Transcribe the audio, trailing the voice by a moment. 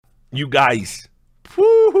You guys,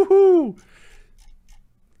 woo-hoo-hoo.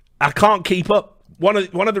 I can't keep up. One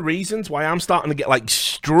of the reasons why I'm starting to get like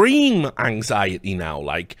stream anxiety now,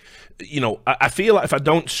 like, you know, I feel like if I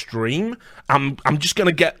don't stream, I'm just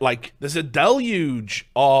gonna get like, there's a deluge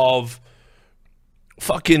of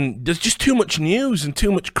fucking, there's just too much news and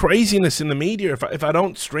too much craziness in the media. If I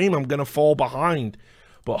don't stream, I'm gonna fall behind.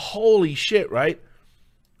 But holy shit, right?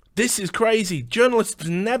 This is crazy. Journalists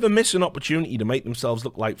never miss an opportunity to make themselves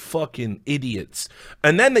look like fucking idiots.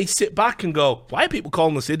 And then they sit back and go, why are people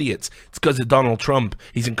calling us idiots? It's because of Donald Trump.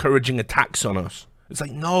 He's encouraging attacks on us. It's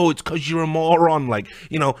like, no, it's because you're a moron. Like,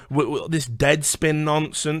 you know, this Deadspin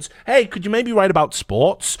nonsense. Hey, could you maybe write about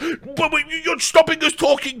sports? But you're stopping us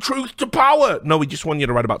talking truth to power. No, we just want you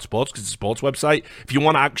to write about sports because it's a sports website. If you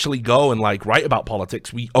want to actually go and, like, write about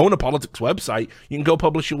politics, we own a politics website. You can go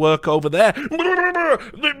publish your work over there.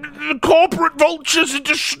 The corporate vultures are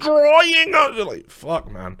destroying us. You're like, fuck,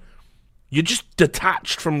 man. You're just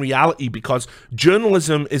detached from reality because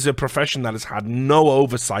journalism is a profession that has had no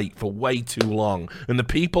oversight for way too long. And the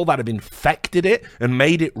people that have infected it and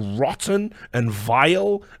made it rotten and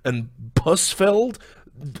vile and pus-filled,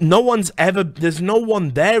 there's no one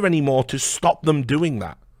there anymore to stop them doing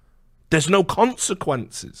that. There's no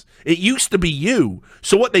consequences. It used to be you.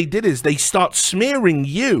 So what they did is they start smearing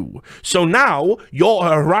you. So now your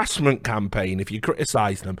harassment campaign, if you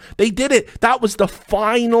criticize them, they did it. That was the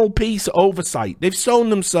final piece of oversight. They've sewn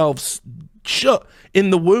themselves shut in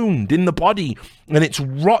the wound, in the body, and it's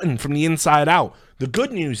rotten from the inside out. The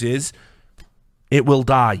good news is it will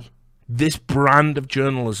die. This brand of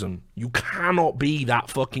journalism, you cannot be that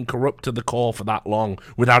fucking corrupt to the core for that long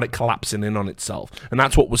without it collapsing in on itself. And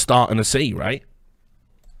that's what we're starting to see, right?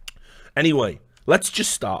 Anyway, let's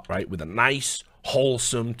just start, right, with a nice,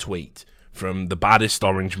 wholesome tweet from the baddest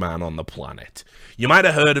orange man on the planet. You might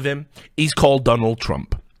have heard of him. He's called Donald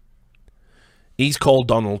Trump. He's called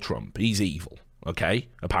Donald Trump. He's evil, okay?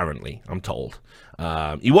 Apparently, I'm told.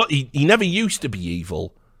 He never used to be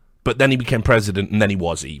evil, but then he became president and then he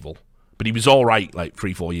was evil. But he was all right like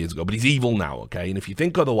 3-4 years ago. But he's evil now, okay? And if you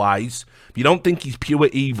think otherwise, if you don't think he's pure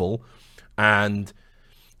evil and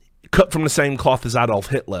cut from the same cloth as Adolf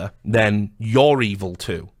Hitler, then you're evil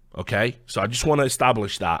too, okay? So I just want to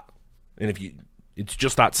establish that. And it's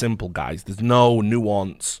just that simple, guys. There's no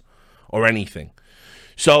nuance or anything.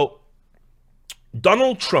 So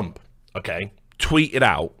Donald Trump, okay, tweeted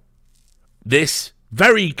out this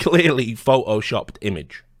very clearly photoshopped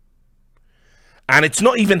image. And it's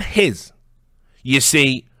not even his. You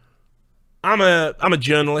see, I'm a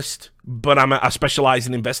journalist, but I specialize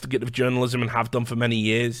in investigative journalism and have done for many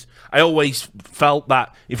years. I always felt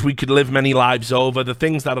that if we could live many lives over, the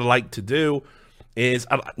things that I'd like to do is,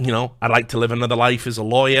 I'd like to live another life as a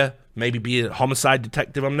lawyer, maybe be a homicide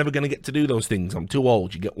detective. I'm never going to get to do those things. I'm too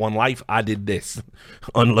old. You get one life. I did this.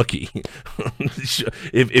 Unlucky.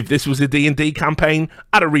 If this was a D&D campaign,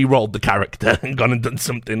 I'd have re-rolled the character and gone and done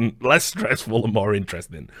something less stressful and more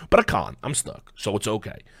interesting. But I can't. I'm stuck. So it's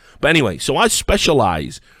okay. But anyway, so I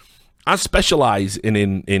specialize in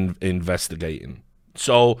investigating.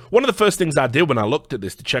 So one of the first things I did when I looked at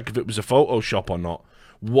this to check if it was a Photoshop or not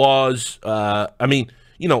was,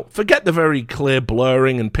 forget the very clear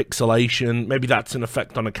blurring and pixelation. Maybe that's an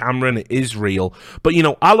effect on a camera and it is real. But,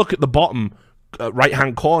 I look at the bottom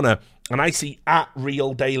right-hand corner and I see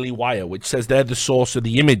 @Real Daily Wire, which says they're the source of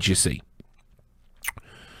the image, you see.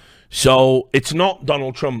 So it's not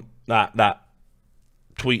Donald Trump that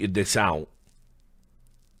tweeted this out.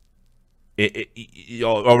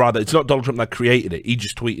 Or rather, it's not Donald Trump that created it. He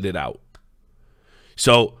just tweeted it out.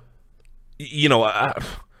 So,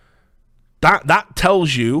 that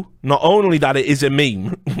tells you not only that it is a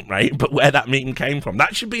meme, right, but where that meme came from.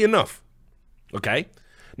 That should be enough, okay?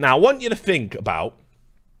 Now, I want you to think about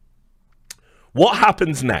what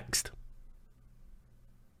happens next,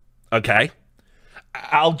 okay?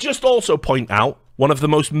 I'll just also point out one of the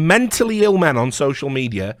most mentally ill men on social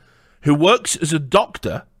media who works as a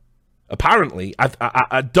doctor. Apparently,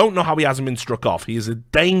 I don't know how he hasn't been struck off. He is a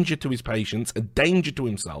danger to his patients, a danger to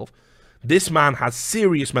himself. This man has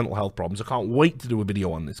serious mental health problems. I can't wait to do a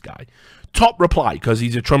video on this guy. Top reply, because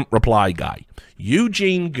he's a Trump reply guy.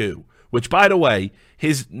 Eugene Gu, which, by the way,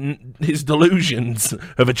 his delusions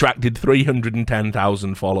have attracted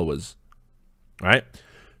 310,000 followers. Right?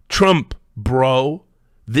 Trump, bro,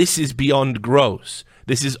 this is beyond gross.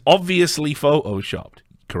 This is obviously photoshopped.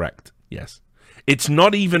 Correct. Yes. It's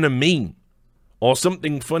not even a meme or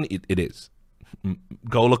something funny. It is.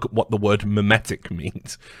 Go look at what the word memetic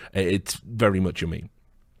means. It's very much a meme.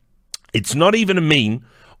 It's not even a meme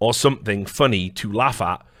or something funny to laugh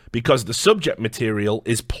at because the subject material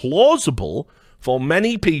is plausible for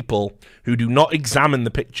many people who do not examine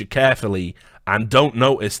the picture carefully and don't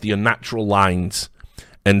notice the unnatural lines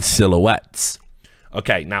and silhouettes.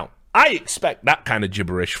 Okay, now, I expect that kind of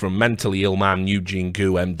gibberish from mentally ill man Eugene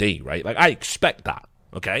Gu, MD, right? Like, I expect that,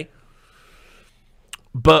 okay?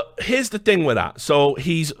 But here's the thing with that. So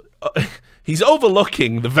he's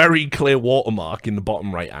overlooking the very clear watermark in the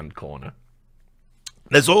bottom right-hand corner.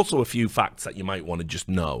 There's also a few facts that you might want to just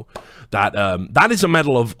know. That that is a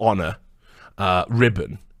Medal of Honor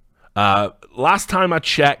ribbon. Last time I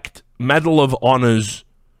checked, Medal of Honors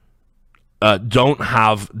don't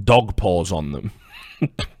have dog paws on them.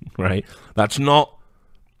 Right? That's not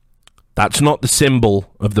the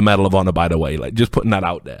symbol of the Medal of Honor, by the way. Like, just putting that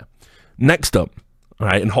out there. Next up, all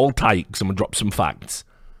right, and hold tight because I'm going to drop some facts.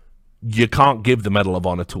 You can't give the Medal of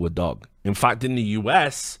Honor to a dog. In fact, in the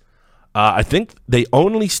US, I think they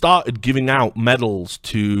only started giving out medals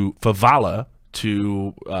for valor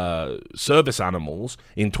to service animals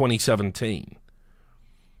in 2017.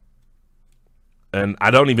 And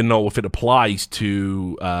I don't even know if it applies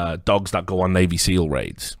to dogs that go on Navy SEAL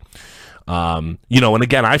raids. And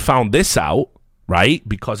again, I found this out, right,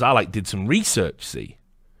 because I did some research, see.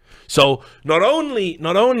 So not only,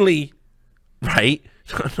 right,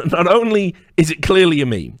 not only is it clearly a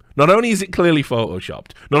meme, not only is it clearly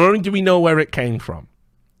photoshopped, not only do we know where it came from,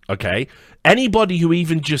 okay, anybody who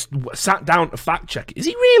even just sat down to fact check, is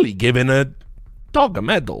he really giving a dog a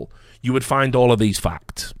medal? You would find all of these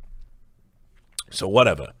facts. So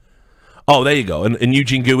whatever. Oh, there you go. And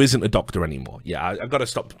Eugene Gu isn't a doctor anymore. Yeah, I've got to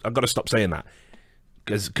stop saying that.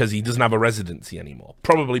 Because he doesn't have a residency anymore.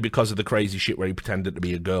 Probably because of the crazy shit where he pretended to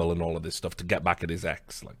be a girl and all of this stuff to get back at his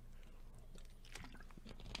ex.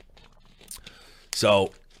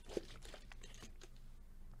 So,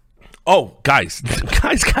 oh, guys,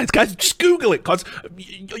 just Google it, because,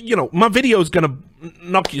 my video is going to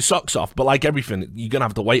knock your socks off, but like everything, you're going to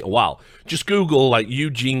have to wait a while. Just Google,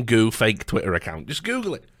 Eugene Gu fake Twitter account. Just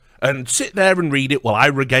Google it. And sit there and read it while I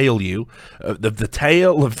regale you of the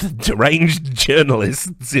tale of the deranged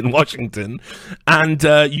journalists in Washington. And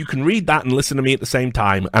you can read that and listen to me at the same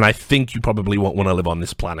time. And I think you probably won't want to live on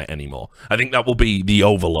this planet anymore. I think that will be the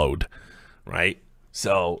overload, right?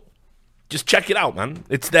 So just check it out, man.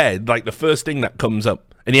 It's there, the first thing that comes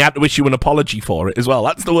up. And he had to issue an apology for it as well.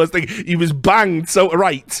 That's the worst thing. He was banged so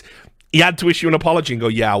right. He had to issue an apology and go,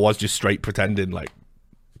 yeah, I was just straight pretending,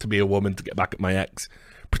 to be a woman to get back at my ex.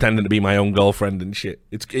 Pretending to be my own girlfriend and shit.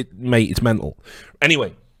 Mate, it's mental.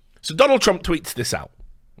 Anyway, so Donald Trump tweets this out,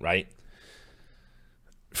 right?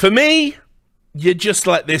 For me, you just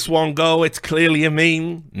let this one go. It's clearly a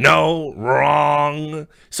meme. No, wrong.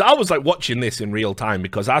 So I was watching this in real time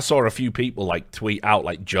because I saw a few people tweet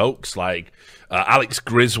out jokes Alex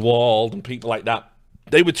Griswold and people like that.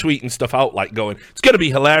 They were tweeting stuff out going, it's going to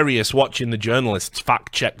be hilarious watching the journalists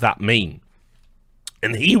fact check that meme.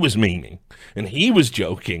 And he was memeing, and he was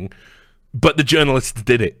joking, but the journalists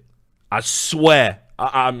did it. I swear,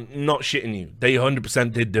 I'm not shitting you. They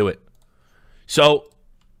 100% did do it. So,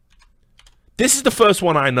 this is the first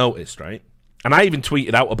one I noticed, right? And I even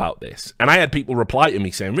tweeted out about this. And I had people reply to me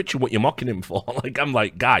saying, Richard, what you mocking him for? I'm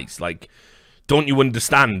like, guys, don't you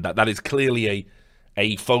understand that is clearly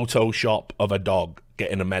a Photoshop of a dog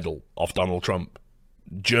getting a medal off Donald Trump?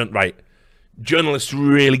 Right. Journalists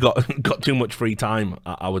really got too much free time,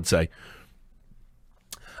 I would say.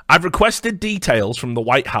 I've requested details from the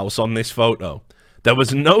White House on this photo. There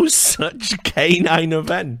was no such canine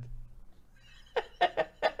event.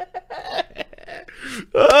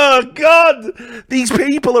 Oh, God! These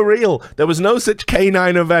people are real. There was no such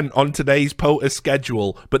canine event on today's POTUS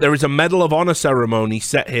schedule, but there is a Medal of Honor ceremony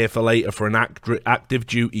set here for later for an active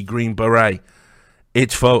duty Green Beret.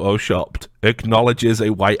 It's photoshopped. Acknowledges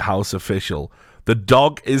a White House official. The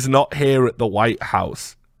dog is not here at the White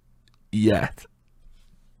House yet.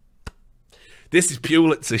 This is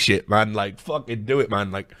Pulitzer shit, man. Fucking do it,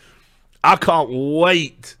 man. I can't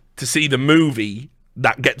wait to see the movie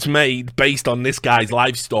that gets made based on this guy's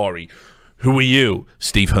life story. Who are you?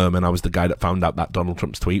 Steve Herman. I was the guy that found out that Donald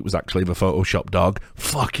Trump's tweet was actually the Photoshop dog.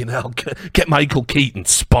 Fucking hell. Get Michael Keaton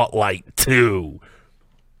Spotlight 2.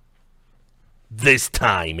 This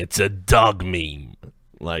time, it's a dog meme.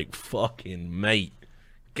 Fucking mate.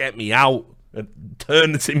 Get me out. And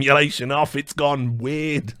turn the simulation off. It's gone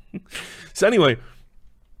weird. So anyway,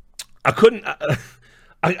 I couldn't...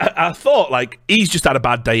 I thought, he's just had a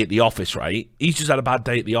bad day at the office, right? He's just had a bad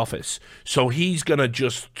day at the office. So he's going to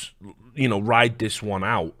just, ride this one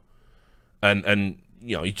out. And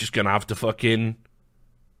he's just going to have to fucking...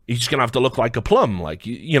 He's just going to have to look like a plum.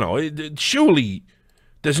 Surely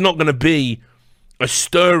there's not going to be a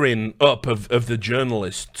stirring up of the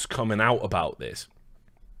journalists coming out about this.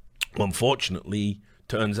 Well, unfortunately,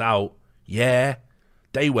 turns out, yeah,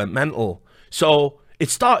 they went mental. So it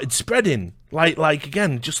started spreading, like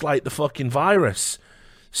again, just like the fucking virus.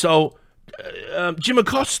 So Jim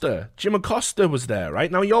Acosta was there,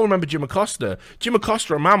 right? Now, you all remember Jim Acosta. Jim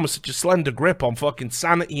Acosta, a man with such a slender grip on fucking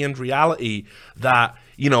sanity and reality that,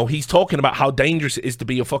 you know, he's talking about how dangerous it is to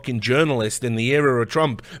be a fucking journalist in the era of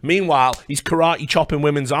Trump. Meanwhile, he's karate chopping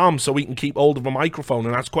women's arms so he can keep hold of a microphone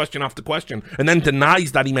and ask question after question, and then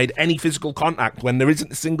denies that he made any physical contact when there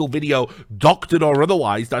isn't a single video, doctored or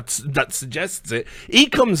otherwise, that suggests it. He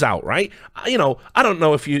comes out, right? You know, I don't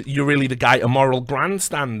know if you're really the guy to moral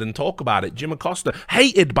grandstand and talk about it. Jim Acosta,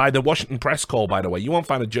 hated by the Washington press corps, by the way. You won't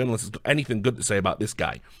find a journalist who's got anything good to say about this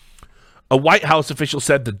guy. A White House official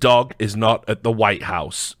said the dog is not at the White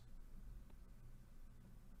House,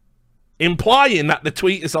 implying that the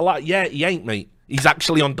tweet is a lie. Yeah, he ain't, mate. He's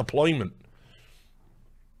actually on deployment.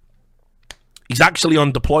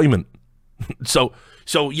 So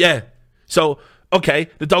yeah. So, okay,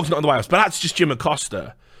 the dog's not in the White House, but that's just Jim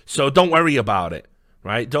Acosta. So don't worry about it,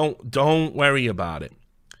 right? Don't worry about it.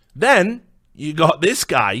 Then you got this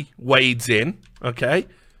guy wades in, okay?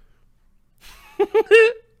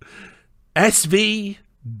 SV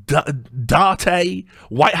Darte,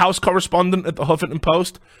 White House correspondent at the Huffington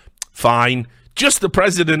Post. Fine. Just the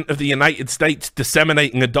president of the United States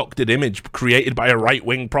disseminating a doctored image created by a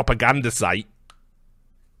right-wing propaganda site.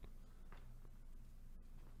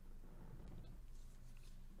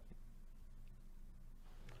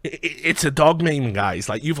 It's a dog meme, guys.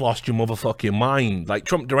 Like, you've lost your motherfucking mind. Like,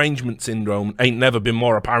 Trump derangement syndrome ain't never been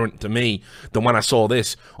more apparent to me than when I saw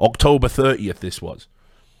this. October 30th, this was.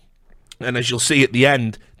 And as you'll see at the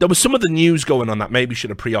end, there was some of the news going on that maybe should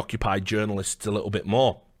have preoccupied journalists a little bit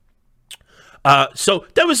more. So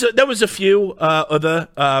there was a few other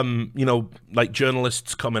like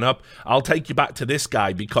journalists coming up. I'll take you back to this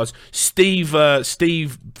guy because Steve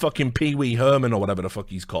fucking Pee Wee Herman or whatever the fuck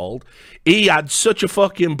he's called. He had such a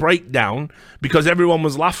fucking breakdown because everyone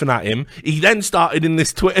was laughing at him. He then started in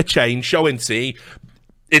this Twitter chain showing, see,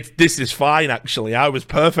 this is fine, actually. I was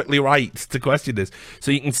perfectly right to question this.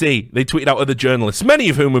 So you can see, they tweeted out other journalists, many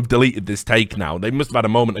of whom have deleted this take now. They must have had a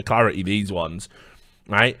moment of clarity, these ones.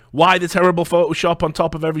 Right? Why the terrible Photoshop on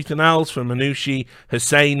top of everything else? From Manouchi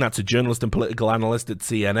Hussain, that's a journalist and political analyst at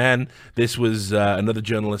CNN. This was another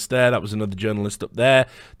journalist there. That was another journalist up there.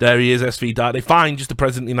 There he is, SV Darte. Fine, just the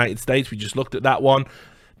President of the United States. We just looked at that one.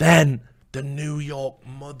 Then the New York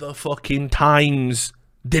motherfucking Times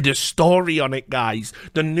did a story on it, guys.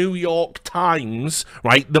 The New York Times,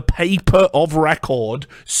 right, the paper of record,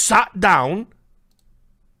 sat down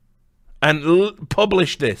and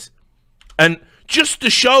published this. And just to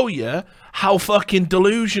show you how fucking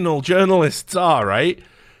delusional journalists are, right,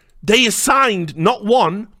 they assigned not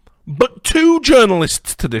one, but two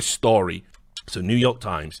journalists to this story. So New York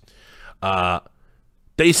Times,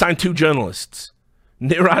 they assigned two journalists.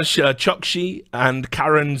 Niraj Chokshi and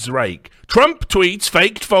Karen Zrake. Trump tweets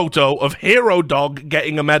faked photo of hero dog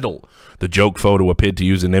getting a medal. The joke photo appeared to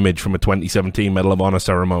use an image from a 2017 Medal of Honor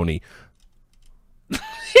ceremony.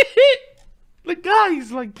 The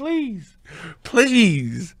guys, like, please,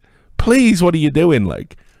 what are you doing?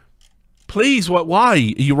 Like, please, why are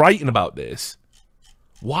you writing about this?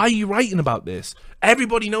 Why are you writing about this?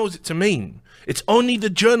 Everybody knows it's a meme. It's only the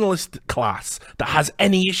journalist class that has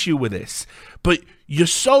any issue with this. But you're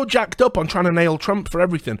so jacked up on trying to nail Trump for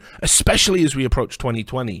everything, especially as we approach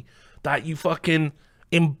 2020, that you fucking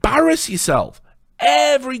embarrass yourself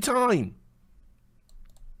every time.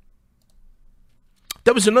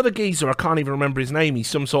 There was another geezer, I can't even remember his name. He's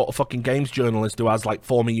some sort of fucking games journalist who has, like,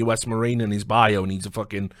 former US Marine in his bio, and he's a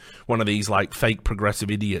fucking one of these, like, fake progressive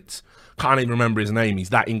idiots. Can't even remember his name. He's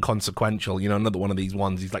that inconsequential. You know, another one of these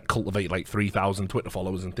ones. He's, like, cultivated, like, 3,000 Twitter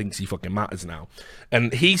followers and thinks he fucking matters now.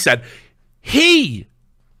 And he said, he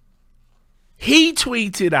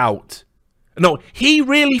tweeted out, no, he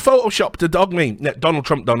really photoshopped a dog meme. Donald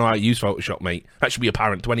Trump don't know how to use Photoshop, mate. That should be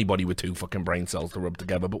apparent to anybody with two fucking brain cells to rub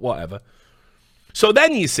together, but whatever. So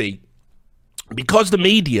then you see, because the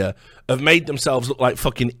media have made themselves look like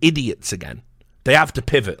fucking idiots again, they have to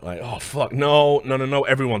pivot. Like, oh, fuck, no,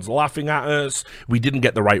 everyone's laughing at us. We didn't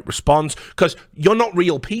get the right response. Because you're not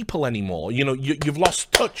real people anymore. You know, you've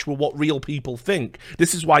lost touch with what real people think.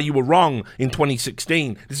 This is why you were wrong in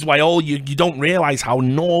 2016. This is why you don't realize how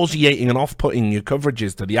nauseating and off-putting your coverage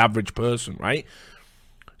is to the average person, right?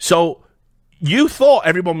 So you thought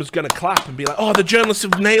everyone was going to clap and be like, oh, the journalists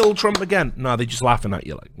have nailed Trump again. No, they're just laughing at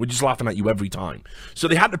you. Like, we're just laughing at you every time. So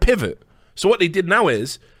they had to pivot. So what they did now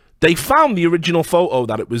is They found the original photo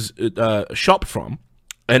that it was shopped from,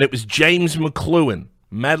 and it was James McLuhan,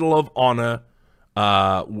 Medal of Honor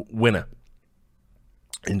winner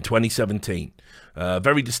in 2017.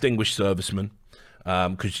 Very distinguished serviceman,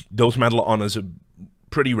 because those Medal of Honors are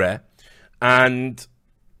pretty rare. And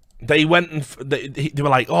they went and they were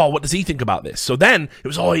like, oh, what does he think about this? So then it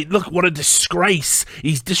was, oh, look, what a disgrace.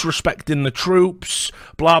 He's disrespecting the troops,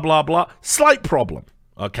 blah, blah, blah. Slight problem,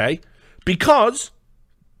 okay? Because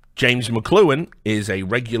James McLuhan is a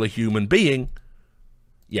regular human being,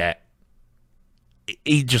 yeah,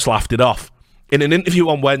 he just laughed it off. In an interview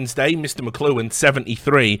on Wednesday, Mr. McLuhan,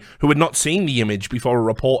 73, who had not seen the image before a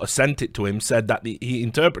reporter sent it to him, said that he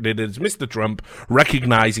interpreted it as Mr. Trump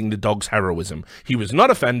recognizing the dog's heroism. He was not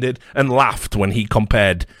offended and laughed when he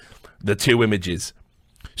compared the two images.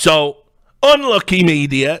 So, unlucky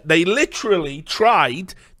media, they literally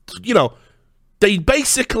tried, they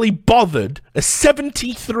basically bothered a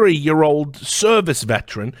 73-year-old service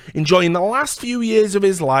veteran enjoying the last few years of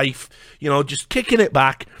his life, just kicking it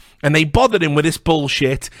back. And they bothered him with this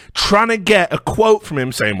bullshit, trying to get a quote from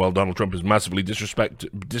him saying, well, Donald Trump has massively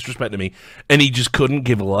disrespected me. And he just couldn't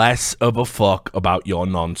give less of a fuck about your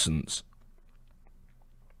nonsense.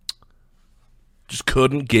 Just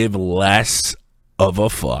couldn't give less of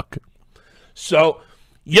a fuck. So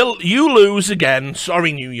you lose again.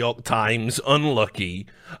 Sorry, New York Times. Unlucky.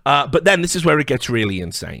 But then this is where it gets really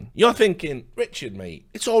insane. You're thinking, Richard, mate,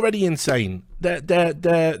 it's already insane.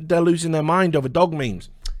 They're losing their mind over dog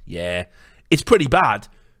memes. Yeah, it's pretty bad.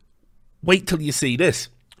 Wait till you see this.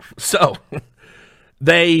 So,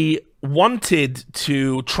 they wanted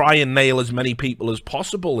to try and nail as many people as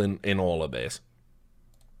possible in all of this.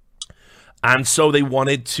 And so they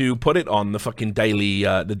wanted to put it on the fucking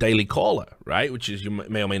the Daily Caller, right? Which is, you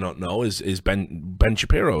may or may not know, is Ben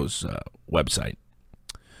Shapiro's website.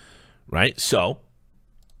 Right? So,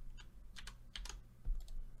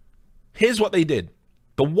 here's what they did.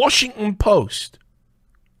 The Washington Post,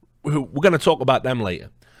 we're going to talk about them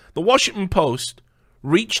later. The Washington Post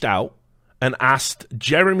reached out and asked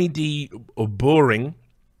Jeremy D. Boring,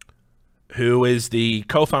 who is the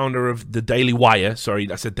co-founder of the Daily Wire.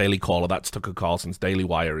 Sorry, I said Daily Caller. That's Tucker Carlson's. Daily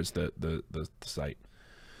Wire is the site.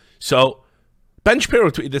 So Ben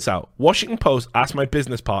Shapiro tweeted this out. Washington Post asked my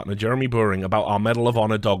business partner, Jeremy Boring, about our Medal of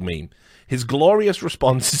Honor dog meme. His glorious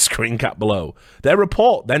response is screen cap below. Their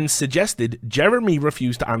report then suggested Jeremy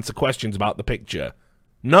refused to answer questions about the picture.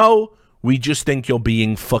 No, we just think you're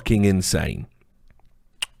being fucking insane.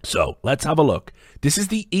 So, let's have a look. This is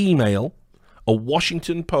the email a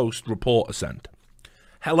Washington Post reporter sent.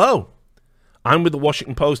 Hello, I'm with the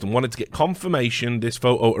Washington Post and wanted to get confirmation this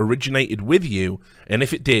photo originated with you, and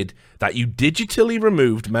if it did, that you digitally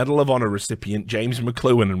removed Medal of Honor recipient James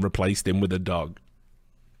McLuhan and replaced him with a dog.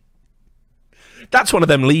 That's one of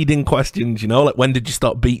them leading questions, like when did you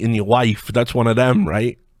stop beating your wife? That's one of them,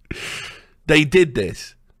 right? They did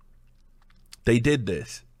this. Then,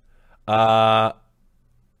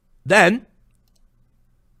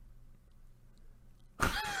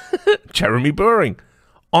 Jeremy Boring,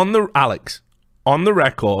 on the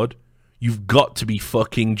record, you've got to be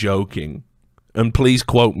fucking joking. And please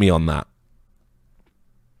quote me on that.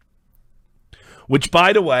 Which,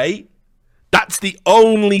 by the way, that's the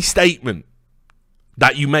only statement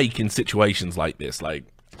that you make in situations like this. Like,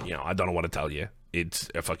 I don't know what to tell you. It's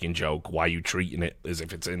a fucking joke. Why are you treating it as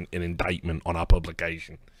if it's an indictment on our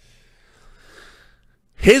publication?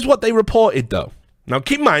 Here's what they reported, though. Now,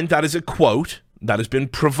 keep in mind, that is a quote that has been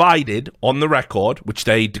provided on the record, which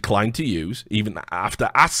they declined to use, even after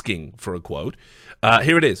asking for a quote.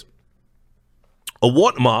 Here it is. A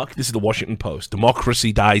watermark, this is the Washington Post.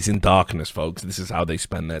 Democracy dies in darkness, folks. This is how they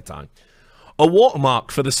spend their time. A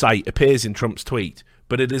watermark for the site appears in Trump's tweet,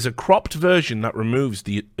 but it is a cropped version that removes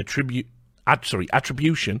the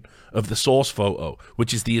attribution of the source photo,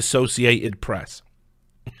 which is the Associated Press.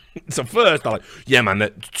 So first, they're like, yeah, man,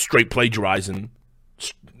 that's straight plagiarizing.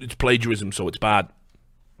 It's plagiarism, so it's bad,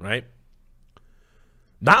 right?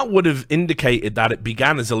 That would have indicated that it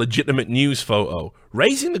began as a legitimate news photo,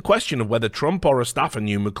 raising the question of whether Trump or a staffer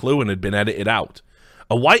knew McLuhan had been edited out.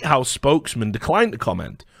 A White House spokesman declined to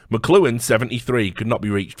comment. McLuhan, 73, could not be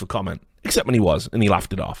reached for comment, except when he was, and he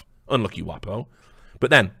laughed it off. Unlucky wappo. But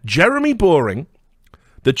then, Jeremy Boring,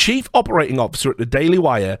 the chief operating officer at the Daily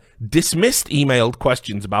Wire, dismissed emailed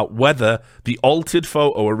questions about whether the altered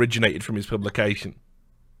photo originated from his publication.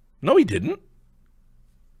 No, he didn't.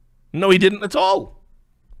 No, he didn't at all.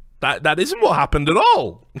 That isn't what happened at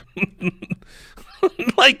all.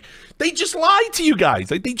 Like, they just lied to you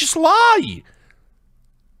guys. Like, they just lie.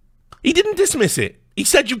 He didn't dismiss it. He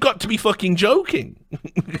said, you've got to be fucking joking.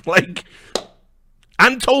 Like,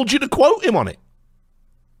 and told you to quote him on it.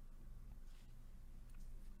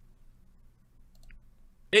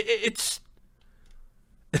 It's...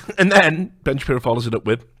 And then Ben Shapiro follows it up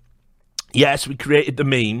with, yes, we created the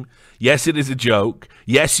meme. Yes, it is a joke.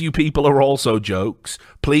 Yes, you people are also jokes.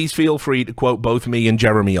 Please feel free to quote both me and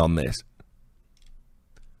Jeremy on this.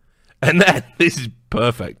 And then, this is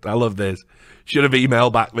perfect. I love this. Should have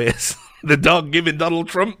emailed back this. The dog giving Donald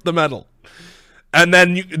Trump the medal. And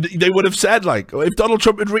then they would have said, like, if Donald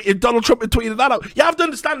Trump had tweeted that out. You have to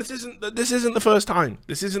understand, this isn't the first time.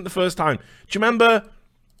 This isn't the first time. Do you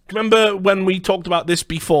remember when we talked about this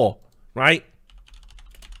before, right?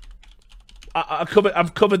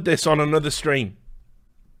 I've covered this on another stream,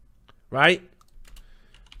 right?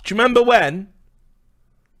 Do you remember when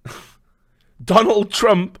Donald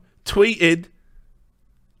Trump tweeted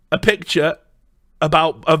a picture of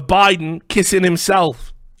Biden kissing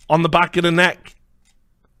himself on the back of the neck?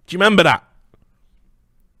 Do you remember that?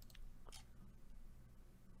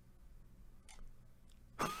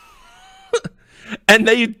 And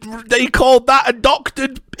they called that a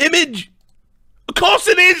doctored image. Of course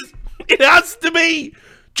it is. It has to be.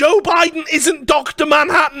 Joe Biden isn't Dr.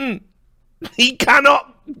 Manhattan. He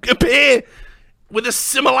cannot appear with a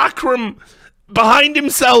simulacrum behind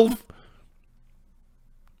himself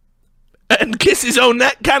and kiss his own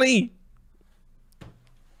neck, can he?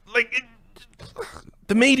 Like,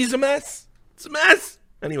 the media's a mess. It's a mess.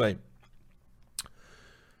 Anyway.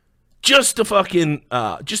 Just to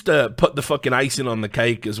put the fucking icing on the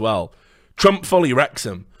cake as well, Trump fully wrecks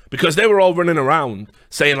him. Because they were all running around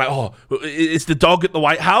saying, like, oh, is the dog at the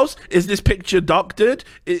White House? Is this picture doctored?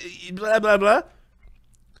 Blah, blah, blah.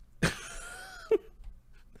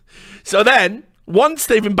 So then, once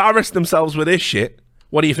they've embarrassed themselves with this shit,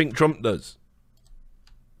 what do you think Trump does?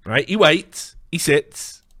 Right? He waits, he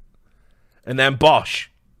sits, and then bosh.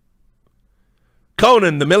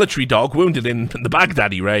 Conan, the military dog wounded in the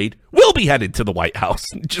Baghdadi raid, will be headed to the White House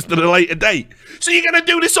just at a later date. So you're going to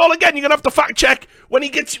do this all again. You're going to have to fact check when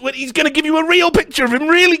he's going to give you a real picture of him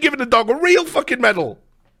really giving the dog a real fucking medal.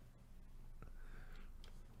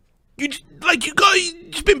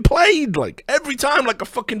 You've been played, like, every time like a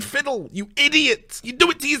fucking fiddle. You idiots. You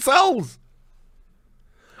do it to yourselves.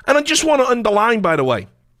 And I just want to underline, by the way,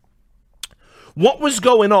 what was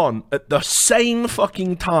going on at the same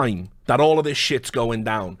fucking time that all of this shit's going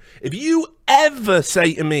down. If you ever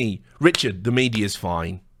say to me, Richard, the media's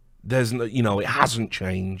fine, there's no, it hasn't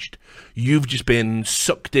changed. You've just been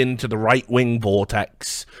sucked into the right-wing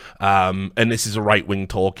vortex, and this is a right-wing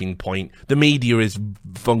talking point. The media is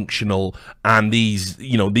functional, and these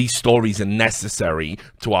stories are necessary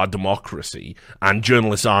to our democracy, and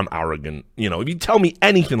journalists aren't arrogant. If you tell me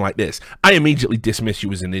anything like this, I immediately dismiss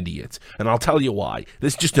you as an idiot, and I'll tell you why.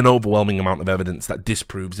 There's just an overwhelming amount of evidence that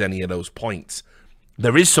disproves any of those points.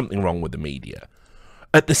 There is something wrong with the media.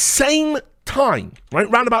 At the same time, right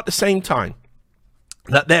round about the same time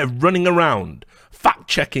that they're running around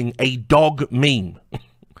fact-checking a dog meme,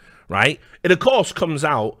 right? It, of course, comes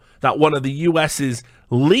out that one of the US's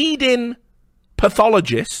leading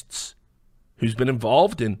pathologists, who's been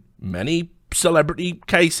involved in many celebrity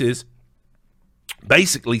cases,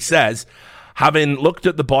 basically says, having looked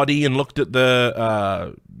at the body and looked at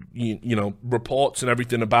the, reports and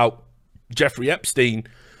everything about Jeffrey Epstein,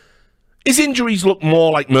 his injuries look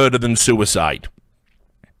more like murder than suicide.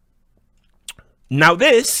 Now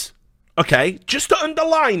this, okay, just to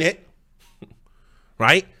underline it,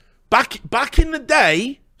 right? Back in the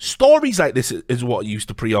day, stories like this is what used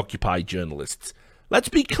to preoccupy journalists. Let's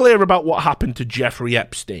be clear about what happened to Jeffrey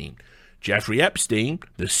Epstein. Jeffrey Epstein,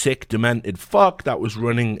 the sick, demented fuck that was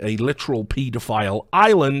running a literal pedophile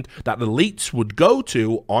island that the elites would go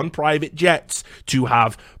to on private jets to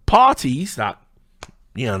have parties that,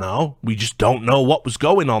 we just don't know what was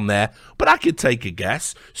going on there. But I could take a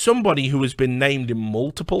guess. Somebody who has been named in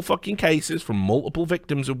multiple fucking cases from multiple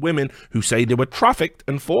victims of women who say they were trafficked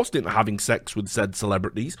and forced into having sex with said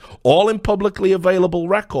celebrities, all in publicly available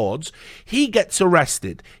records. He gets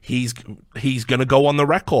arrested. He's going to go on the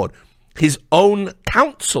record. His own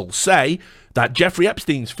counsel say that Jeffrey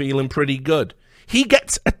Epstein's feeling pretty good. He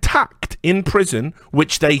gets attacked in prison,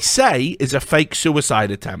 which they say is a fake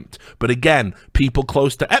suicide attempt. But again, people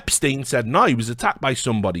close to Epstein said, no, he was attacked by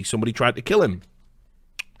somebody. Somebody tried to kill him.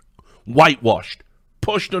 Whitewashed.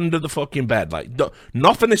 Pushed under the fucking bed. Like,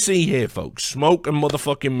 nothing to see here, folks. Smoke and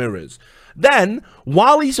motherfucking mirrors. Then,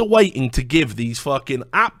 while he's awaiting to give these fucking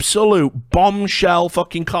absolute bombshell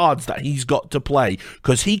fucking cards that he's got to play,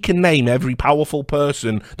 because he can name every powerful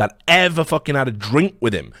person that ever fucking had a drink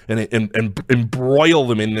with him and embroil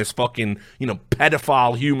them in this fucking,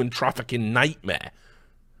 pedophile human trafficking nightmare,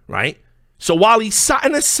 right? So while he's sat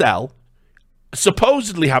in a cell,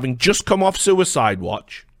 supposedly having just come off suicide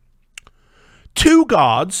watch, 2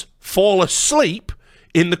 guards fall asleep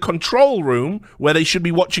in the control room where they should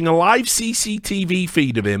be watching a live CCTV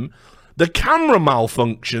feed of him. The camera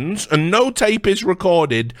malfunctions and no tape is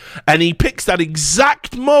recorded, and he picks that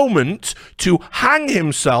exact moment to hang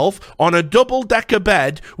himself on a double-decker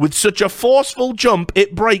bed with such a forceful jump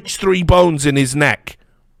it breaks 3 bones in his neck.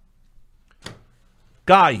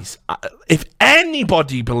 Guys, if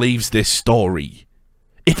anybody believes this story,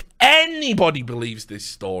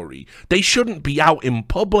 they shouldn't be out in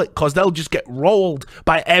public, because they'll just get rolled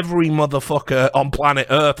by every motherfucker on planet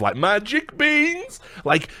Earth like magic beans.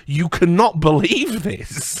 Like, you cannot believe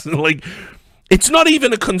this. Like, it's not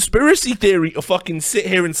even a conspiracy theory to fucking sit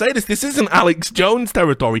here and say this. This isn't Alex Jones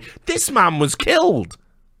territory. This man was killed.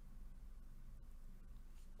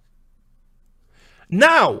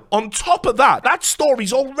 Now, on top of that, that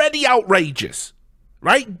story's already outrageous.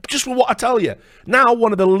 Right? Just for what I tell you. Now,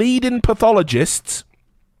 one of the leading pathologists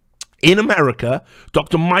in America,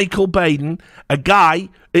 Dr. Michael Baden, a guy,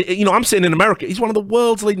 I'm saying in America, he's one of the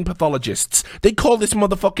world's leading pathologists. They call this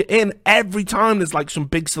motherfucker in every time there's like some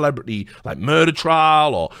big celebrity, like murder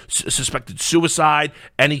trial or suspected suicide,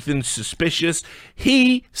 anything suspicious.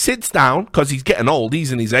 He sits down, because he's getting old,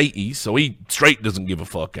 he's in his 80s, so he straight doesn't give a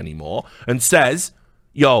fuck anymore, and says,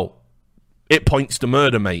 yo, it points to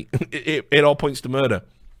murder, mate. It all points to murder.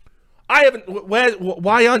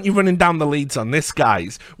 Why aren't you running down the leads on this,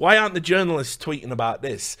 guys? Why aren't the journalists tweeting about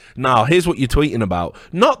this? No, here's what you're tweeting about.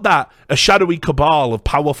 Not that a shadowy cabal of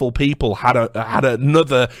powerful people had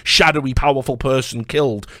another shadowy powerful person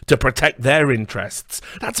killed to protect their interests.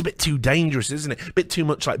 That's a bit too dangerous, isn't it? A bit too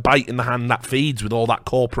much like biting the hand that feeds with all that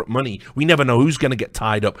corporate money. We never know who's going to get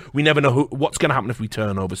tied up. We never know what's going to happen if we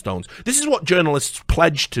turn over stones. This is what journalists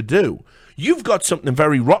pledge to do. You've got something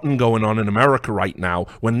very rotten going on in America right now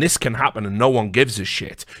when this can happen and no one gives a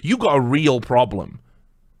shit. You got a real problem,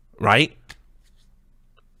 right?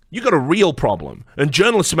 You got a real problem. And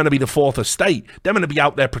journalists are meant to be the fourth estate. They're meant to be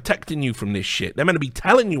out there protecting you from this shit. They're meant to be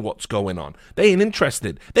telling you what's going on. They ain't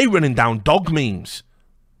interested. They running down dog memes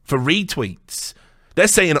for retweets. They're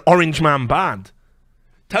saying Orange Man bad.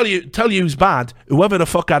 Tell you who's bad. Whoever the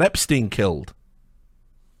fuck had Epstein killed.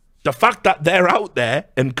 The fact that they're out there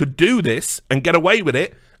and could do this and get away with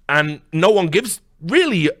it, and no one gives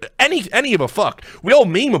really any of a fuck. We all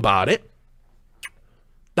meme about it.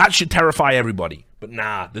 That should terrify everybody. But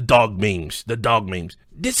nah, the dog memes.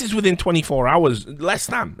 This is within 24 hours, less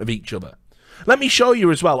than, of each other. Let me show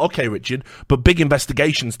you as well. Okay, Richard, but big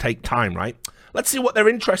investigations take time, right? Let's see what they're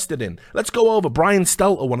interested in. Let's go over Brian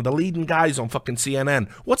Stelter, one of the leading guys on fucking CNN.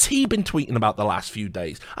 What's he been tweeting about the last few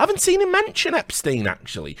days? I haven't seen him mention Epstein,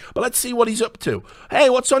 actually. But let's see what he's up to. Hey,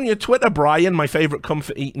 what's on your Twitter, Brian, my favorite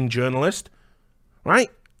comfort-eating journalist? Right?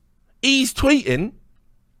 He's tweeting.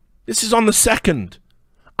 This is on the 2nd.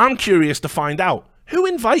 I'm curious to find out. Who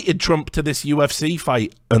invited Trump to this UFC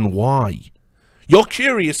fight and why? You're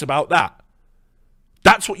curious about that.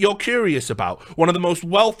 That's what you're curious about. One of the most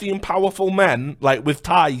wealthy and powerful men, like with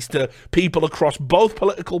ties to people across both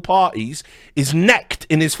political parties, is necked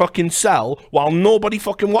in his fucking cell while nobody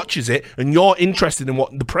fucking watches it, and you're interested in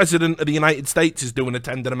what the president of the United States is doing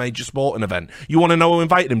attending a major sporting event. You want to know who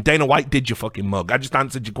invited him? Dana White did, you fucking mug. I just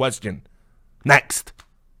answered your question. Next.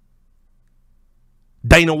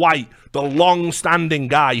 Dana White, the long-standing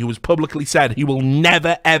guy who has publicly said he will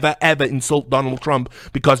never, ever, ever insult Donald Trump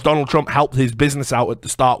because Donald Trump helped his business out at the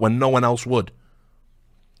start when no one else would.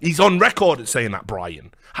 He's on record at saying that,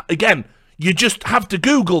 Brian. Again, you just have to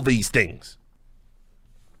Google these things.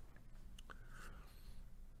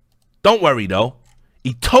 Don't worry, though.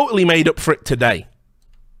 He totally made up for it today.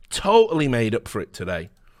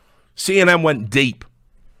 CNN went deep.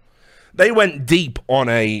 They went deep on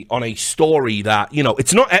a story that,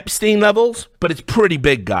 it's not Epstein levels, but it's pretty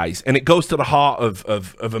big, guys. And it goes to the heart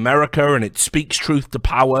of America, and it speaks truth to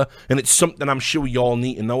power, and it's something I'm sure you all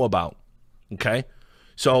need to know about. Okay?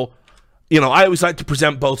 So, I always like to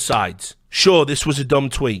present both sides. Sure, this was a dumb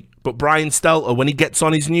tweet, but Brian Stelter, when he gets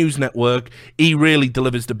on his news network, he really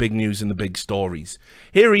delivers the big news and the big stories.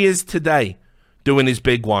 Here he is today, doing his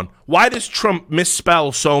big one. Why does Trump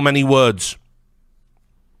misspell so many words?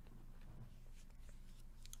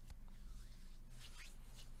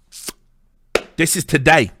 This is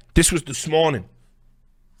today. This was this morning.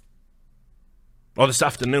 Or this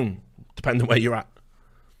afternoon, depending where you're at.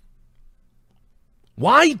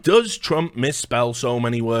 Why does Trump misspell so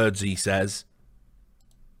many words, he says?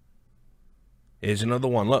 Here's another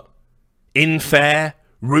one, look. Infair,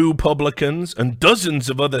 Republicans, and dozens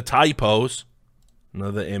of other typos.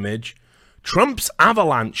 Another image. Trump's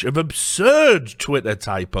avalanche of absurd Twitter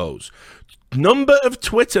typos. Number of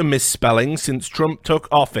Twitter misspellings since Trump took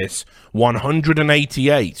office,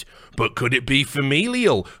 188. But could it be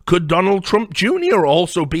familial? Could Donald Trump Jr.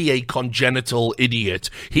 also be a congenital idiot?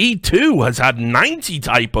 He too has had 90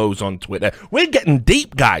 typos on Twitter. We're getting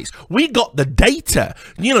deep, guys. We got the data.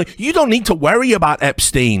 You know, you don't need to worry about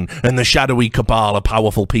Epstein and the shadowy cabal of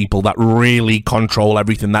powerful people that really control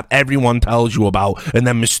everything that everyone tells you about and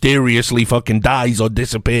then mysteriously fucking dies or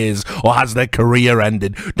disappears or has their career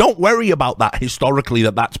ended. Don't worry about that historically,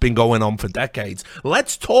 that's been going on for decades.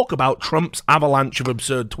 Let's talk about Trump's avalanche of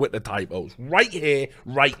absurd Twitter typos right here,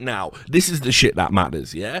 right now. This is the shit that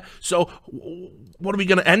matters, yeah? So, what are we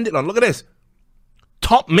going to end it on? Look at this.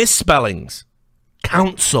 Top misspellings.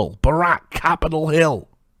 Council, Barack, Capitol Hill.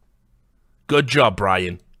 Good job,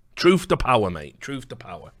 Brian. Truth to power, mate. Truth to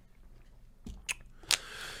power.